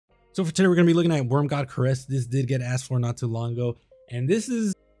So for today, we're going to be looking at Wormgod Caress. This did get asked for not too long ago, and this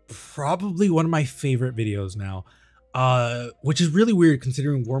is probably one of my favorite videos now, which is really weird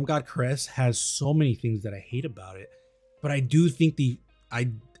considering Wormgod Caress has so many things that I hate about it. But I do think I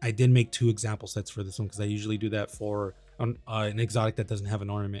did make 2 example sets for this one because I usually do that for an exotic that doesn't have an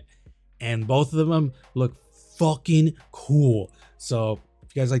ornament, and both of them look fucking cool. So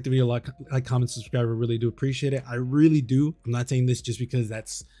if you guys like the video, like, comment, subscribe. I really do appreciate it. I really do. I'm not saying this just because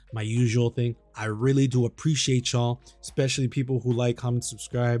that's my usual thing. I really do appreciate y'all, especially people who like, comment,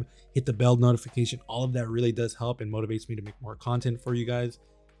 subscribe, hit the bell notification. All of that really does help and motivates me to make more content for you guys.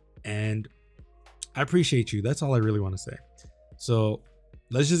 And I appreciate you. That's all I really want to say. So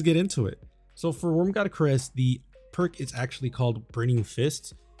let's just get into it. So for Wormgod Caress, the perk is actually called Burning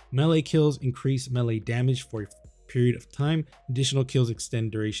Fists. Melee kills increase melee damage for a period of time. Additional kills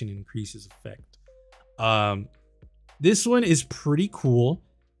extend duration and increases effect. This one is pretty cool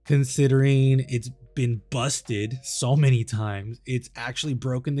considering it's been busted so many times. It's actually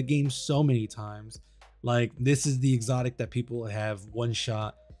broken the game so many times. Like, this is the exotic that people have one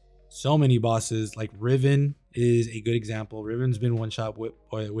shot so many bosses. Like Riven is a good example. Riven's been one shot with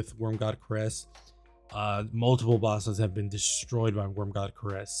Wormgod Caress. Multiple bosses have been destroyed by Wormgod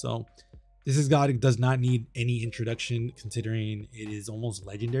Caress. So this exotic does not need any introduction considering it is almost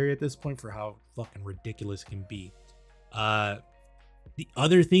legendary at this point for how fucking ridiculous it can be. The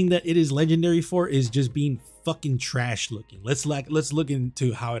other thing that it is legendary for is just being fucking trash looking. Let's look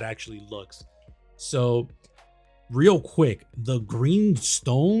into how it actually looks. So real quick, the green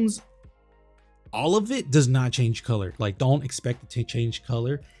stones, all of it does not change color. Like, don't expect it to change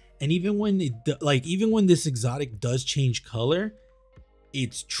color. And even when even when this exotic does change color,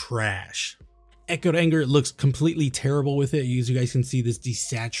 it's trash. Echoed Anger looks completely terrible with it. As you guys can see, this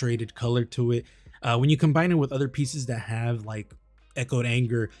desaturated color to it. When you combine it with other pieces that have like Echoed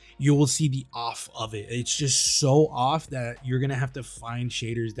Anger, you will see the off of it. It's just so off that you're gonna have to find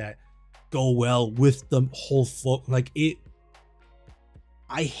shaders that go well with the whole like it.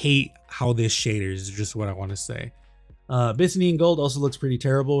 I hate how this shader is, just what I want to say. Byzantine Gold also looks pretty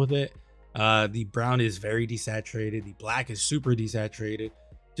terrible with it. The brown is very desaturated. The black is super desaturated.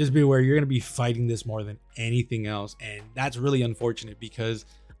 Just be aware, you're going to be fighting this more than anything else. And that's really unfortunate because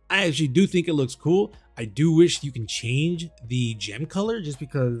I actually do think it looks cool. I do wish you can change the gem color just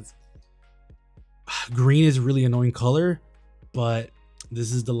because green is a really annoying color, but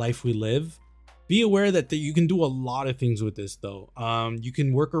this is the life we live. Be aware that you can do a lot of things with this though. You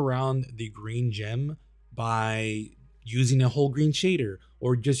can work around the green gem by using a whole green shader,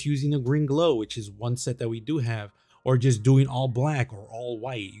 or just using a green glow, which is one set that we do have, or just doing all black or all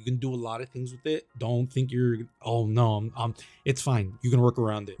white. You can do a lot of things with it. Don't think you're, oh no, it's fine. You can work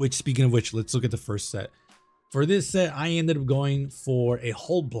around it. Which, speaking of which, let's look at the first set. For this set, I ended up going for a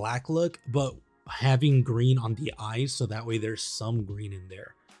whole black look, but having green on the eyes, so that way there's some green in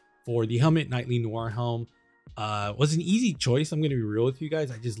there. For the helmet, Nightly Noir helm was an easy choice. I'm going to be real with you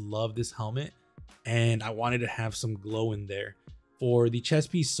guys. I just love this helmet, and I wanted to have some glow in there. For the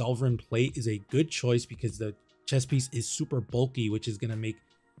chest piece, Sovereign Plate is a good choice because the chest piece is super bulky, which is going to make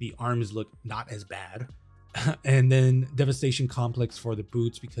the arms look not as bad. And then Devastation Complex for the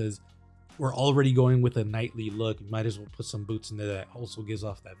boots, because we're already going with a knightly look. You might as well put some boots in there that also gives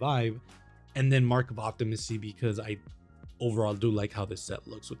off that vibe. And then Mark of Optimacy, because I overall do like how this set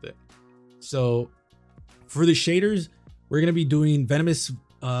looks with it. So for the shaders, we're going to be doing Venomous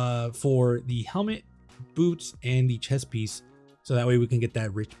for the helmet, boots, and the chest piece, so that way we can get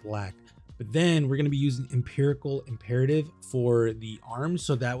that rich black. But then we're going to be using Empirical Imperative for the arms,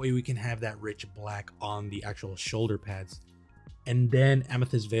 so that way we can have that rich black on the actual shoulder pads. And then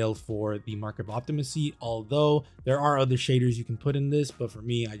Amethyst Veil for the Mark of Optimacy, although there are other shaders you can put in this, but for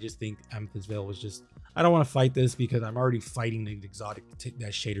me, I just think Amethyst Veil was just, I don't want to fight this because I'm already fighting the exotic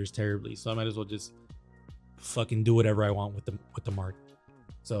that shaders terribly, so I might as well just fucking do whatever I want with the mark.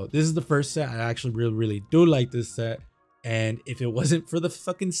 So this is the first set. I actually really do like this set, and if it wasn't for the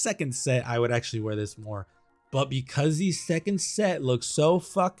fucking second set, I would actually wear this more. But because the second set looks so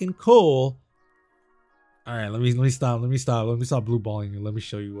fucking cool, all right, let me stop blue balling and let me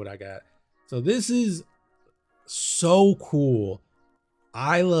show you what I got. So this is so cool.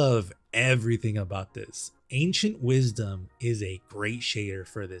 I love everything about this. Ancient Wisdom is a great shader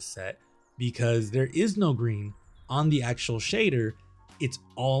for this set because there is no green on the actual shader. It's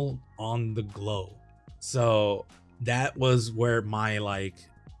all on the glow. So that was where my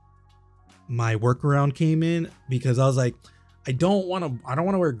workaround came in, because I was like, I don't want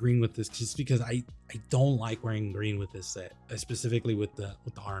to wear green with this, just because I don't like wearing green with this set, specifically with the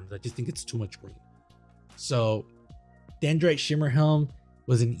arms. I just think it's too much green. So Dendrite Shimmer Helm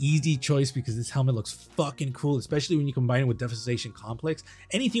was an easy choice because this helmet looks fucking cool, especially when you combine it with Devastation Complex.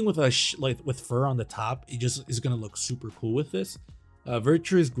 Anything with a like with fur on the top, it just is gonna look super cool with this.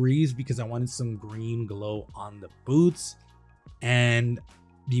 Virtuous Greaves because I wanted some green glow on the boots, and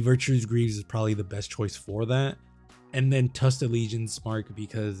the Virtuous Greaves is probably the best choice for that. And then Tusked Allegiance mark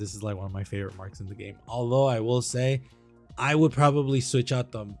because this is like one of my favorite marks in the game. Although I will say, I would probably switch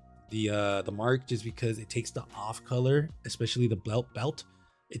out the mark just because it takes the off color, especially the belt.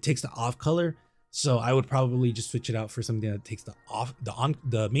 It takes the off color, so I would probably just switch it out for something that takes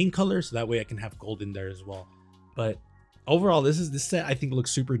the main color, so that way I can have gold in there as well. But overall, this set I think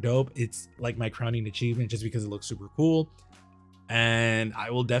looks super dope. It's like my crowning achievement just because it looks super cool. And I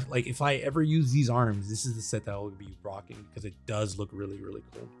will definitely, like, if I ever use these arms, this is the set that I will be rocking because it does look really, really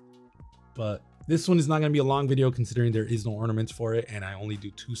cool. But this one is not going to be a long video considering there is no ornaments for it, and I only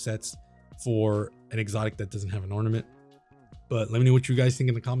do 2 sets for an exotic that doesn't have an ornament. But let me know what you guys think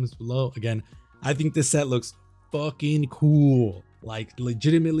in the comments below. Again, I think this set looks fucking cool. Like,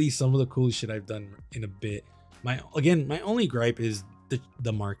 legitimately some of the coolest shit I've done in a bit. My only gripe is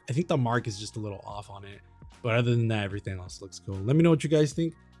the mark. I think the mark is just a little off on it. But other than that, everything else looks cool. Let me know what you guys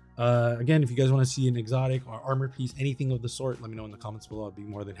think. Again, if you guys want to see an exotic or armor piece, anything of the sort, let me know in the comments below. I'd be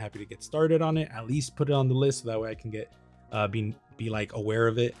more than happy to get started on it. At least put it on the list so that way I can get be like aware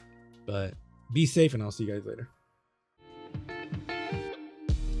of it. But be safe, and I'll see you guys later.